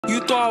You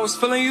thought I was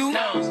feeling you?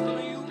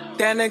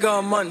 That nigga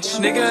a munch.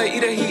 Nigga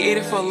eat it, he ate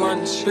it for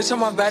lunch. Bitch on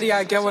my body,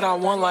 I get what I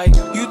want. Like,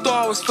 you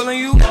thought I was feeling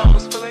you?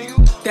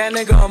 That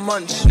nigga a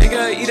munch.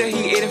 Nigga eat it,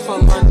 he ate it for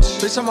lunch.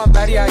 Bitch on my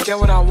body, I get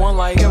what I want.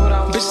 Like,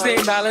 bitch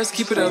stay mad, let's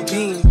keep it a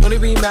beam. When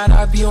it be mad,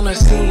 I be on the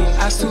scene.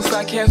 Ass too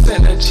fat, can't fit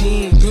in a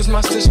jean. Use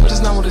my stitch, but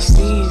it's not what it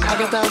seems. I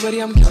got that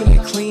ready, I'm keeping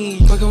it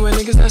clean. Fucking with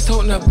niggas that's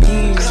toting a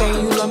beam.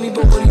 Saying you love me,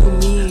 but what do you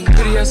mean?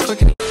 Pretty ass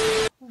fucking.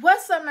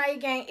 What's up,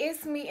 night gang?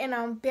 It's me, and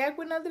I'm back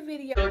with another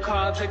video.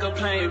 Car, take a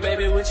plane,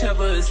 baby,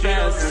 whichever is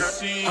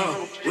faster.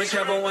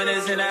 Whichever one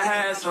is in the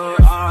hassle.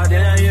 Oh,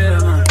 damn,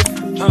 yeah.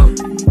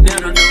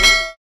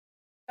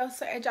 Damn,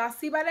 So as y'all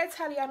see by that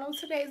title, y'all know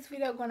today's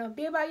video gonna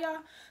be about y'all.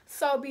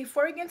 So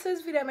before we get into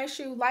this video, make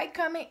sure you like,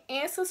 comment,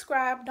 and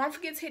subscribe. Don't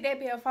forget to hit that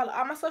bell. Follow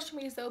all my social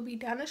medias that will be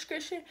down in the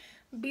description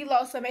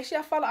below. So make sure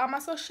y'all follow all my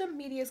social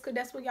medias, because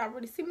that's where y'all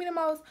really see me the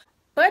most.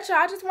 But y'all,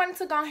 I just wanted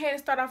to go ahead and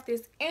start off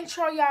this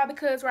intro, y'all,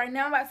 because right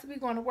now I'm about to be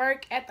going to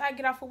work. After I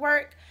get off of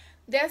work,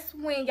 that's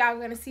when y'all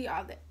gonna see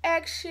all the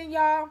action,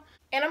 y'all.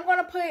 And I'm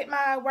gonna put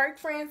my work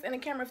friends in the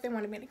camera if they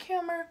want to be in the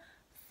camera.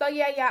 So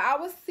yeah, y'all, I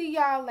will see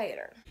y'all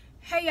later.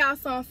 Hey y'all,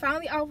 so I'm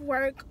finally off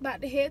work, about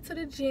to head to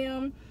the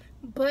gym.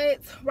 But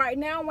right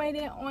now I'm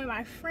waiting on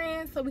my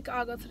friends so we can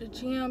all go to the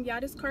gym.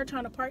 Y'all, this car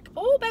trying to park.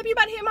 Oh, baby, you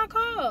about to hit my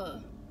car.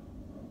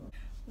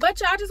 But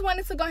y'all, just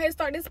wanted to go ahead and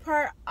start this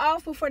part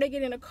off before they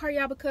get in the car,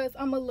 y'all, because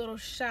I'm a little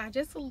shy,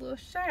 just a little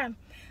shy.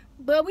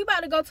 But we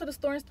about to go to the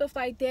store and stuff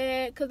like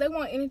that, because they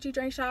want energy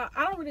drinks, y'all.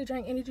 I don't really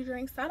drink energy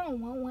drinks, so I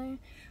don't want one.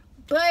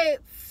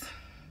 But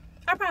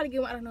I'll probably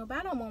get one, I don't know, but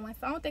I don't want one,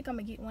 so I don't think I'm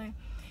gonna get one.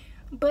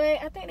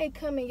 But I think they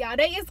coming, y'all.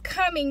 They is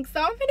coming,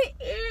 so I'm finna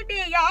end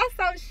it, y'all. I'm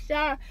so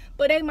shy.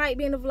 But they might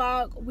be in the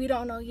vlog. We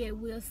don't know yet.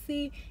 We'll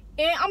see.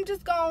 And I'm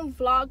just gonna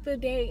vlog the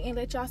day and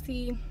let y'all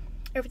see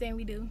everything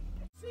we do.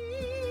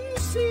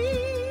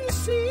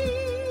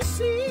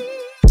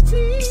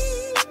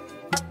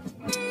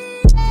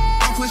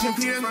 I'm pushing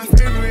P as my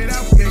favorite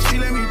applicant. She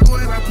let me do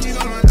it, I please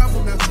on my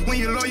alphabet. When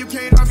you're low, you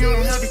can't off, you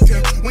don't have to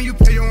care. When you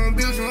pay your own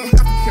bills, you don't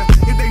have to care.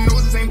 If they know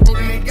this ain't broke,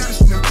 then they gotta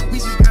smell. We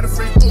just got a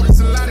fresh boat, it's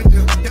a lot of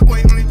them. That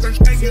boy only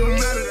thirsty, can't get him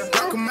out of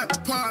there. Rock him at the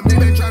park, man,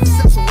 they drive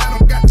himself, so I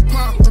don't got the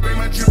park. Upgrade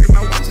my jewelry,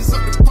 my watch is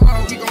up the par.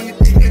 We gon' hit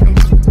the head and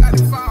watch the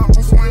body fall.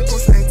 On foreign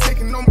posts, I ain't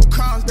taking no more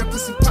calls. That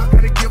pussy pop,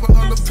 gotta give her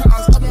all the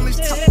applause. I'm on this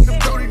top, the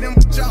brody, them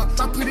a job.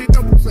 I put it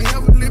up,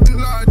 forever living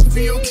large.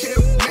 Be okay,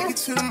 make it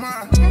to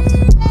tomorrow.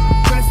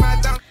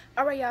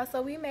 Alright, y'all,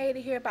 so we made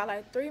it here about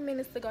like 3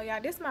 minutes ago, y'all.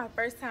 This is my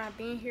first time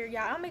being here,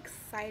 y'all. I'm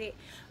excited.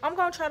 I'm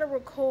gonna try to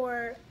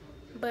record,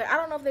 but I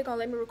don't know if they're gonna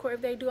let me record.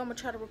 If they do, I'm gonna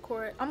try to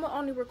record. I'm gonna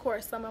only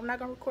record some. I'm not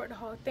gonna record the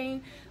whole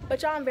thing.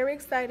 But y'all, I'm very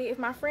excited. If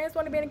my friends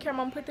want to be in the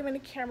camera, I'm gonna put them in the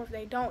camera. If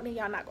they don't, then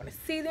y'all not gonna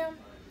see them.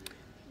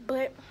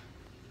 But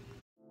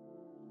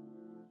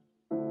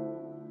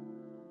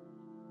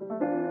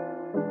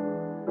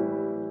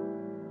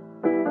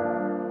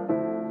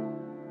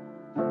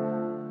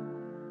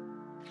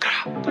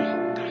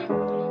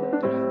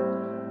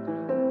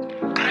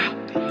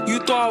you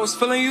thought I was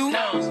feeling you?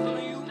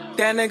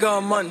 That nigga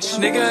a munch.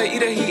 Nigga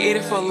eat it, he ate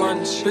it for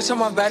lunch. Bitch on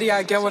my body,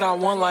 I get what I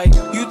want. Like,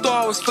 you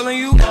thought I was feeling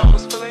you?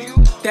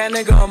 That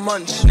nigga a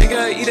munch.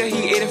 Nigga eat it,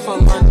 he ate it for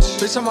lunch.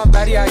 Bitch on my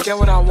body, I get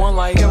what I want.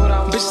 Like,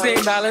 bitch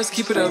stay mad, let's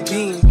keep it a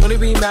beam. When it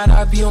be mad,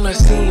 I be on the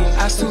scene.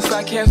 Ass too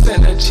fat, can't fit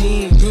in a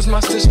jean. Use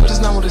my stitch, but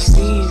it's not what it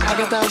seems. I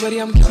got that ready,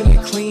 I'm keeping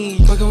it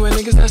clean. Fucking with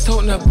niggas that's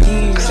toting a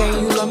beam. Saying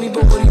you love me,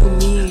 but what do you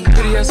mean?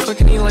 Pretty ass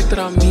fucking ain't like that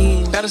I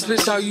mean. Baddest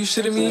bitch, how you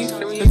shitting me?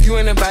 If you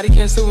ain't a baddie,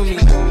 can't sit with me.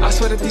 I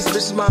swear that these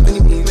bitches my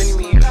mini-me's.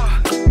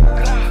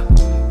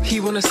 He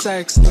wanna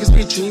sex, niggas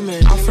be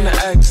dreaming. I'm from the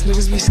X,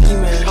 niggas be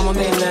scheming. I'm on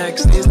their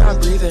necks, they's not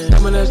breathing.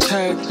 I'm in a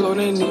check,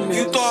 floating need me.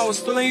 You thought I was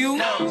feeling you?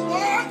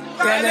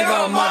 That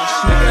nigga a munch.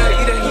 Nigga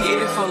eat it, he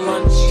ate it for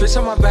lunch. Bitch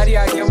on my body,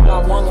 I get what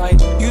I want.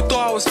 Like, you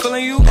thought I was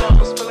feeling you?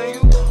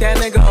 That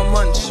nigga a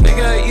munch.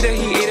 Nigga eat it,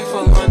 he ate it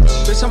for lunch.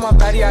 Bitch on my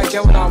body, I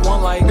get what I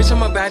want. Like, bitch on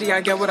my body,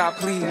 I get what I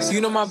please.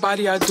 You know my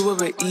body, I do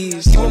it with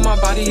ease. He with my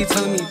body, he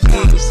telling me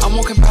please. I'm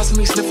walking past him,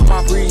 he sniffing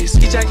my breeze.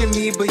 He jacking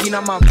me, but he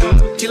not my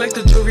boo. He like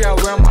the jewelry I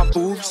wear on my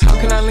boobs. How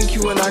can I link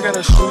you when I got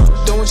a shoe?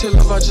 Don't want your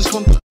love, I just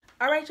want the.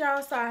 alright,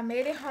 y'all, so I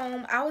made it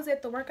home. I was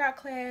at the workout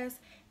class,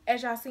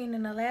 as y'all seen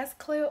in the last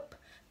clip,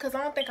 because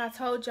I don't think I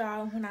told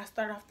y'all when I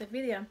started off the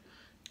video.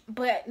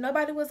 But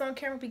nobody was on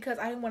camera because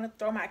I didn't want to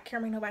throw my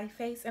camera in nobody's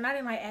face. And I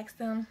didn't like ask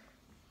them.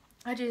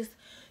 I just,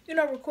 you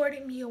know,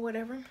 recorded me or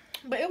whatever.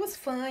 But it was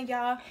fun,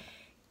 y'all.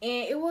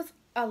 And it was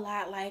a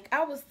lot. Like,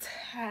 I was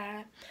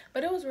tired.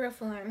 But it was real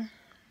fun.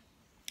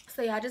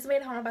 So, y'all, I just made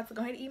it home. I'm about to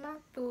go ahead and eat my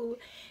food.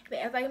 But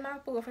as I eat my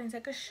food, I'm going to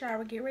take a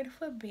shower, get ready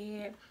for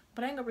bed.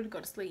 But I ain't going to really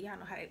go to sleep. Y'all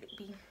know how it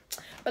be.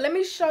 But let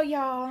me show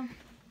y'all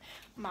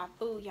my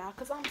food, y'all.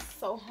 Because I'm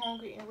so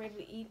hungry and ready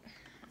to eat.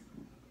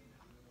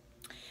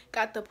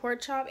 Got the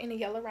pork chop and the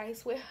yellow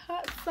rice with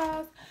hot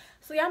sauce.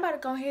 So y'all about to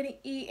go ahead and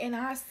eat, and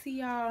I'll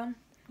see y'all.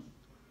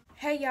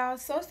 Hey y'all,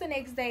 so it's the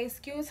next day.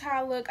 Excuse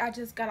how I look. I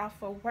just got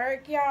off of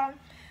work, y'all.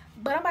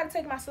 But I'm about to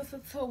take my sister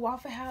to a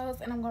Waffle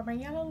House, and I'm gonna bring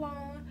y'all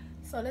along.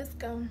 So let's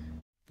go.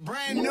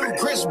 Brand new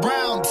Chris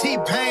Brown,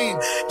 T-Pain.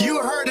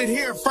 You heard it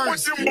here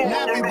first.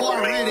 Nappy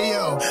Boy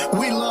Radio.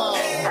 We love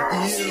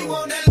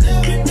you.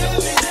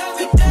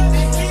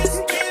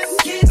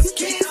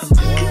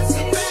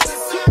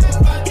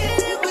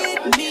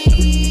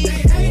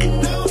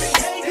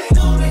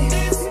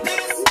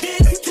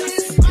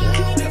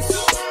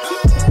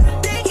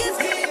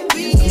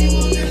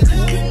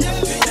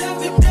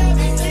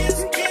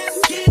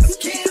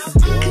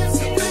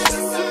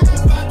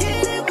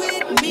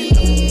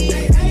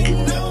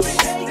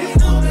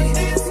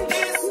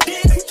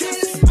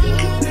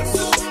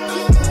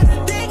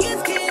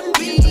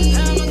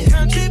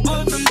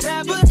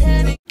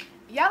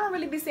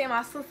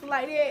 My sister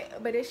like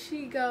that, but if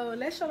she go,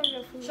 let's show them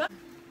your food.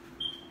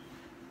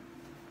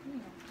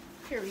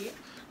 Period.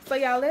 So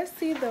y'all, let's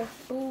see the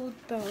food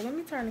though. Let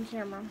me turn the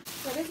camera.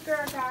 So this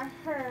girl got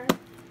her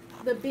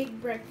the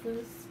big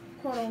breakfast,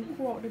 quote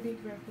unquote, the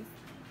big breakfast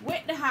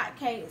with the hot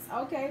cakes.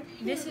 Okay.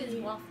 This is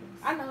waffles.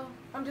 I know.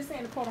 I'm just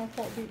saying the quote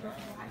unquote big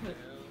breakfast.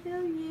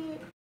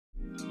 Period.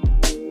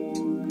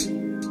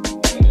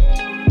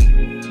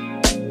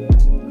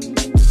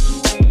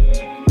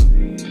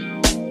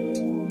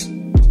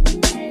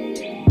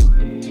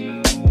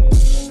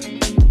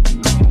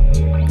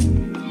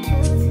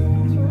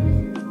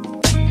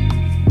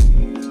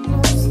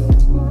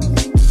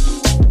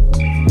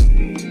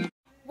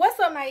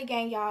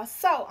 Gang, y'all,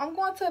 so I'm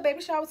going to a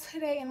baby shower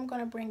today and I'm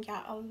gonna bring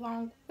y'all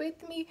along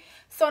with me.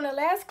 So in the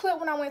last clip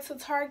when I went to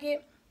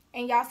Target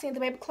and y'all seen the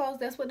baby clothes,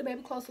 that's what the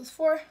baby clothes was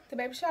for, the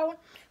baby shower.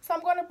 So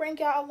I'm gonna bring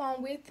y'all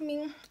along with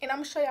me and I'm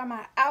gonna show y'all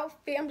my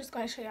outfit. I'm just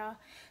gonna show y'all.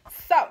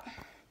 So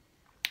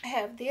I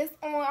have this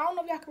on. I don't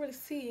know if y'all can really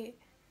see it.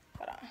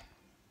 Hold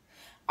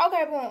on.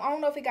 Okay, boom. I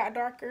don't know if it got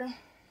darker,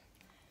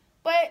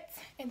 but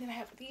and then I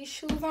have these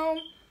shoes on.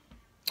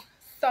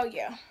 So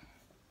yeah.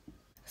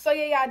 So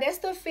yeah, y'all, that's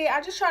the fit.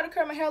 I just tried to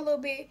curl my hair a little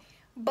bit,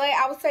 but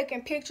I was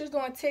taking pictures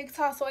doing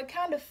TikTok, so it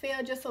kind of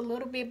fell just a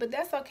little bit, but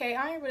that's okay.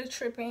 I ain't really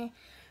tripping.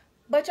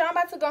 But y'all, I'm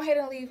about to go ahead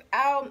and leave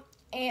out,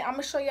 and I'm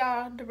going to show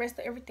y'all the rest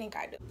of everything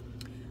I do.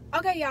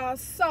 Okay, y'all,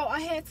 so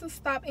I had to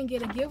stop and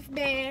get a gift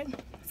bag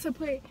to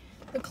put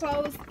the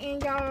clothes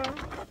in, y'all.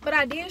 But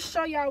I did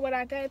show y'all what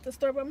I got at the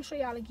store, but I'm going to show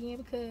y'all again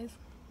because...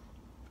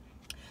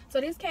 So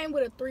this came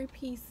with a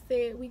 3-piece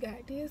set. We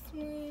got this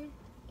one.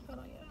 Hold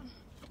on, y'all. I'm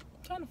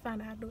trying to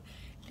find out how to do it.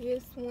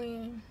 This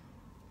one,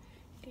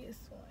 this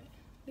one.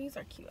 These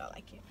are cute. I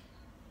like it.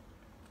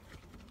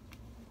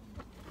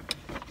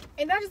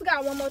 And I just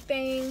got one more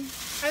thing.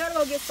 I gotta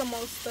go get some more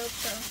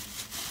stuff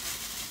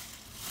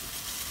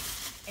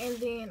though. And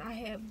then I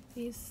have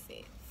this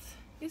set.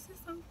 This is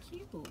so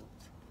cute.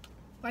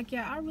 Like,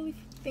 yeah, I really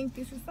think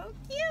this is so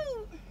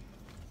cute.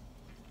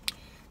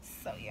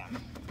 So yeah.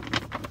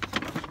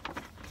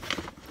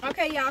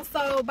 Okay, y'all.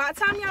 So by the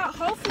time y'all,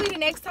 hopefully the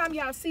next time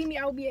y'all see me,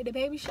 I will be at the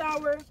baby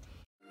shower.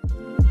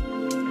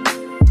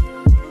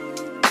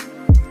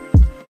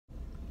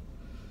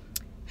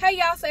 Hey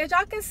y'all, so as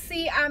y'all can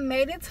see, I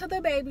made it to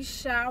the baby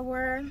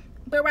shower,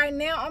 but right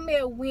now I'm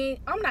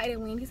not at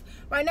Wendy's.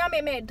 Right now I'm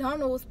at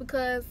McDonald's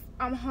because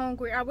I'm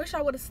hungry. I wish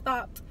I would have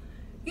stopped,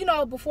 you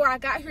know, before I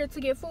got here to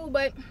get food,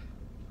 but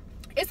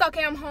it's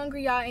okay. I'm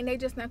hungry, y'all, and they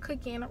just not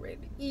cooking. I'm ready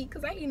to eat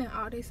because I ain't eating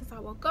all day since I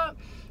woke up.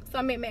 So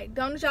I'm at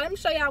McDonald's, y'all. Let me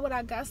show y'all what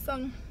I got.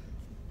 So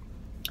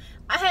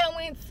I had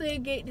went to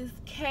get this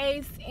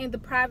case and the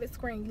private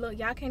screen. Look,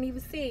 y'all can't even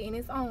see it, and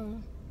it's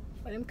on.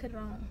 But let me cut it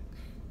on.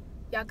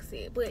 Y'all can see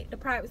it, but the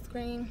private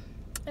screen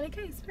and the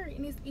case, period,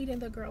 and it's eating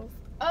the girls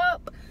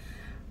up.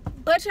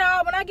 But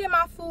y'all, when I get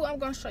my food, I'm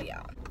gonna show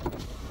y'all.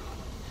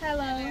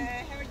 Hello.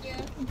 How are you?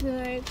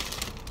 Good.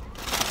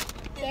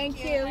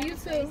 Thank you. You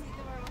too.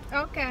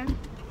 Okay.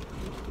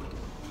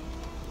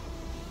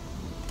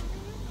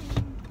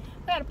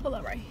 I gotta pull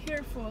up right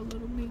here for a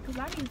little bit because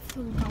I need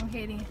to go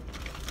ahead and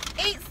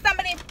eat some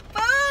of this food.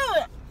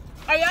 Oh,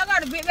 y'all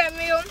got a Big Mac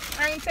meal.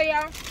 I ain't tell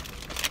y'all.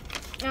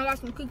 And I got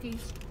some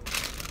cookies.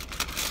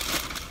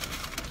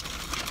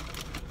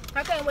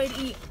 I can't wait to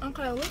eat.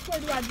 Okay, which way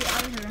do I get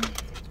out of here?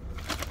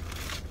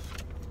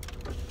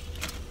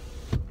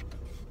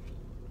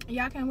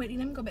 Y'all can't wait to eat.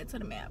 Let me go back to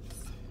the maps.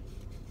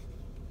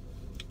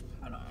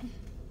 Hold on.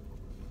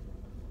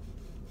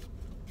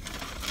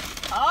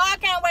 Oh, I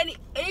can't wait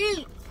to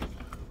eat.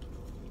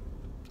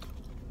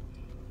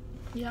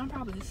 Yeah, I'm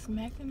probably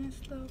smacking and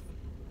stuff,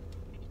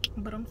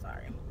 but I'm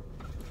sorry.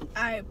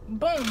 Alright,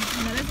 boom.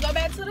 Now let's go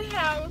back to the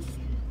house.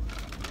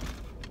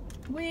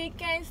 We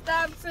can't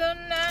stop till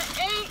 9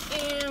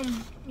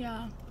 a.m.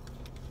 Yeah.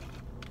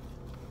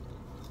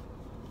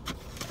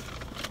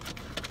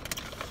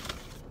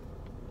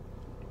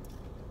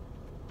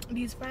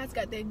 These fries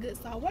got that good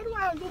sauce. What do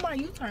I do my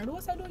U-turn? Do I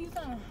say do a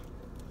U-turn?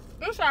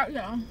 I'm sorry,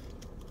 y'all.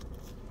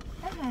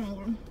 I'm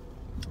hungry.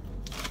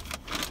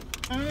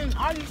 And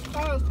all these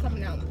cars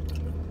coming out.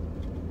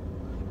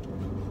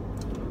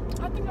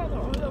 I think I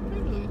got a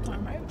pretty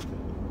U-turn, right?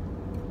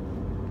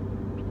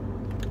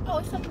 Oh,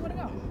 it's something where to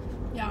go.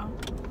 Y'all,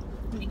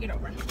 let me get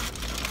over.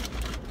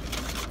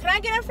 Can I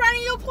get in front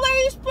of you,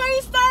 please?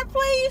 Please, sir,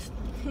 please.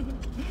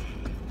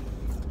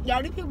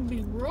 Y'all, these people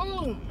be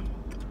rude.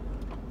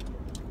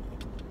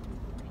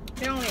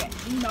 They don't let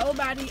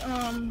nobody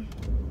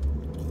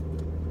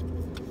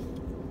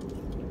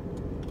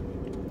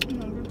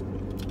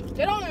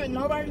they don't let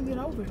nobody get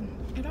over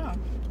at all.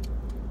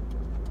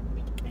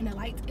 And the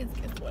light is,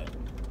 guess what?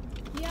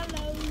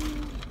 Yellow.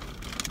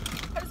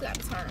 I just got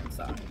to turn,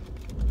 so.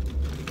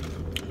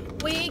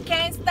 We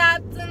can't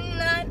stop till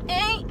 9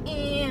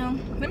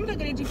 a.m. Let me look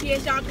at the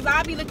GPS, y'all, because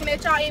I'll be looking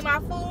at y'all eating my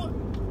food.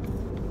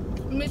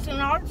 Missing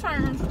all the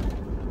turns.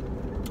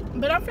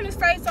 But I'm finna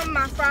save some of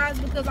my fries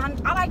because I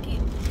like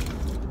it.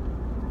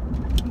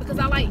 Because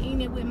I like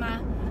eating it with my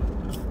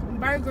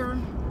burger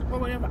or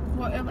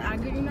whatever I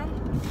get, you know?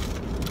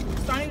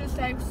 So I need to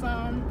save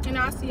some, and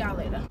I'll see y'all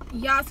later.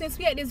 Y'all, since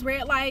we at this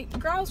red light,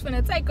 girl's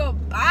finna take a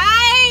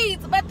bite,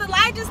 but the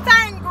light just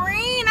turned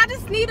green. I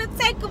just need to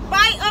take a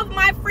bite of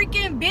my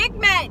freaking Big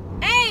Mac.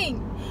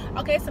 Dang.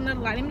 Okay, it's another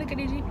light. Let me look at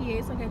the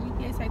GPS. Okay,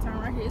 GPS say turn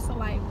right here. It's a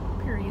light,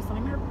 period. So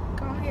let me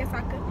go ahead so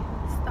I could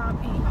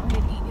stop and go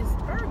ahead and eat this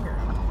burger.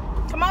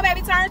 Come on,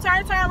 baby, turn.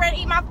 Ready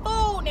to eat my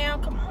food now.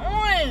 Come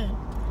on.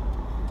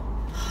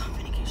 I'm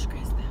gonna get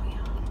stressed out,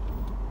 y'all.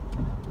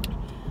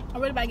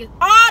 I'm really about to get.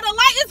 Oh, the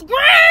light is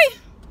green.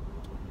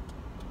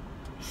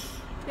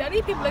 Yeah,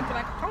 these people look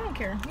like I don't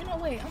care. You know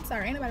what? I'm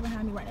sorry, ain't nobody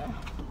behind me right now.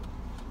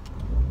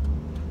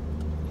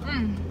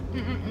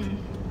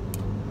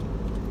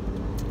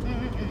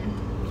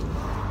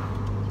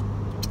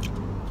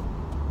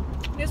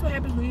 This is what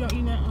happens when you don't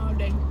eat nothing all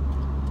day.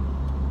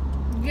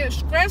 You get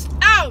stressed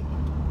out.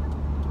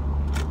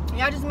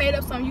 Y'all just made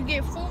up something. You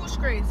get food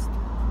stressed.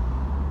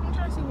 I'm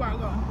trying to see where I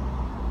go.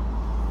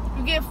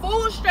 You get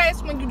food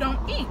stressed when you don't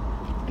eat.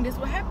 And this is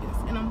what happens.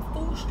 And I'm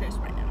food stressed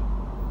right now.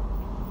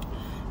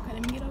 Okay,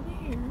 let me get over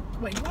here.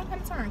 Wait, do I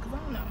gotta turn? Because I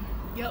don't know.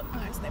 Yep, I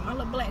gotta stay my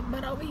little black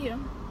butt over here.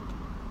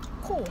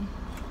 Cool.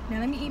 Now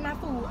let me eat my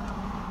food.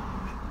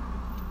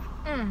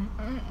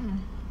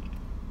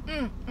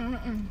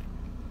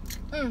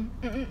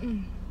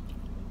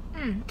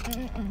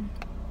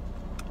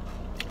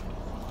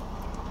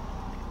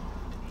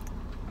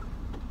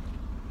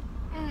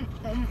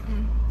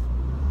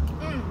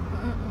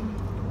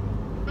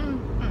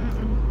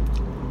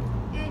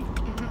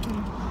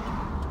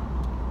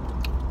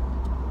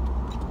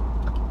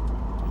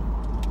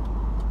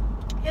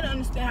 You don't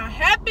understand how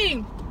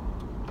happy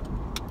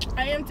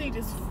I am to eat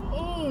this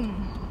food.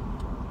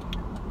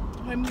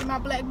 Let me get my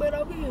black butt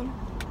over here.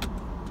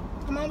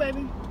 Come on,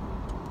 baby.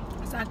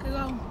 So I could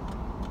go.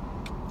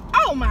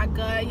 Oh my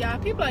God, y'all.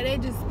 People like, they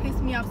just piss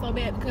me off so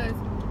bad because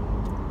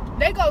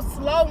they go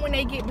slow when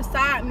they get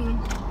beside me.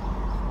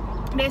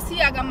 They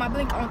see I got my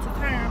blink on to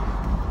turn.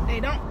 They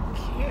don't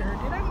care.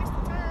 Did I miss the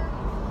turn?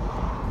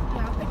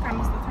 Yeah, I think I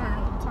missed the turn.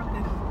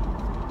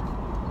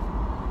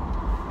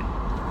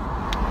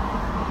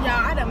 Yeah,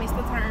 I done missed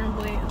the turn,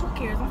 but who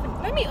cares?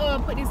 Let me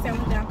put this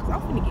sandwich down because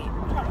I'm finna get.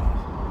 Hold on.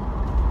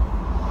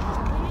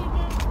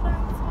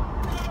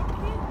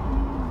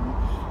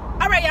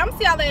 Alright, y'all, I'm gonna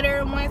see y'all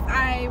later once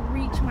I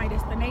reach my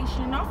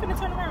destination. I'm finna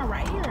turn around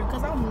right here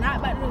because I'm not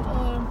about to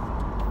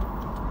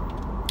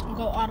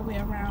go all the way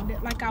around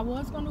it like I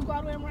was gonna go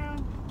all the way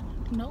around.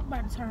 Nope,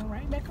 about to turn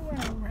right back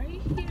around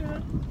right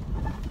here.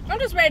 I'm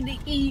just ready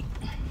to eat.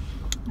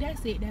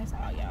 That's it. That's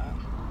all, y'all.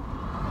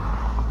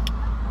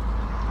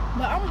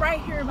 But I'm right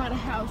here by the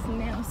house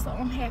now, so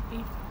I'm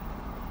happy.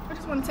 I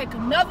just want to take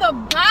another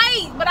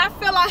bite, but I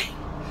feel like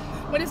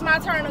when it's my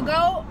turn to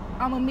go,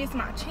 I'm gonna miss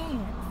my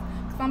chance.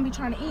 Cause I'm gonna be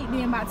trying to eat.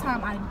 Then by the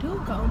time I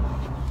do go,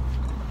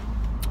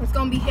 it's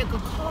gonna be heck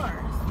of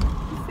cars.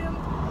 You feel me?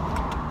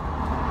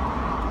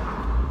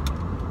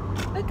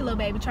 Look at little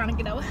baby trying to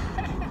get over.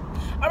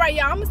 All right,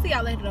 y'all. I'm gonna see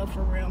y'all later though,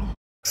 for real.